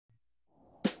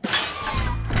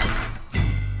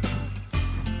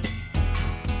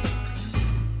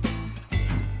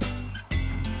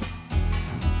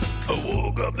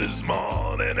up this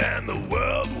morning and the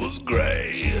world was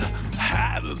gray.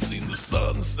 Haven't seen the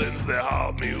sun since they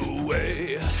hauled me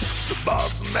away. The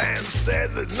boss man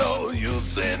says there's no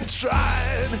use in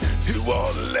trying. He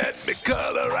won't let me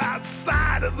color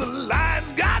outside of the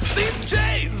lines. Got these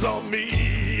chains on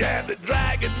me and they're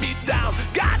dragging me down.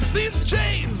 Got these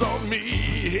chains on me,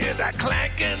 hear that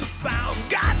clanking sound.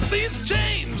 Got these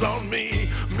chains on me,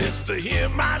 mister, hear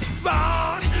my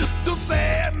song. Don't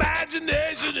say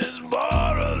imagination is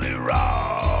morally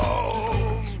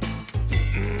wrong.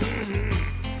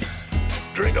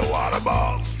 Drink a water,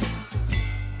 boss.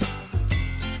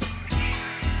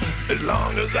 As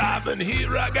long as I've been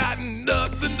here, I got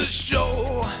nothing to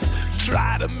show.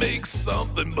 Try to make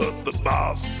something, but the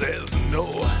boss says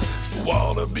no.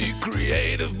 Wanna be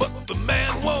creative, but the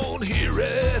man won't hear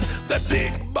it. That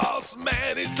big boss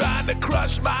man is trying to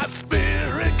crush my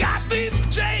spirit. Got these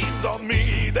chains on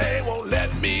me, they won't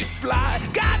let me fly.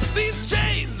 Got these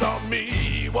chains on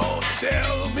me, won't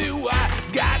tell me why.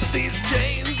 Got these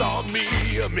chains on me,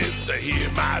 mister, hear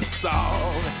my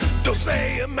song. Don't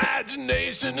say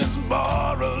imagination is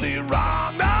morally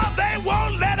wrong. No, they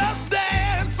won't let us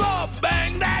dance or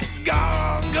bang that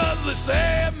gong, 'cause they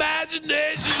say imagination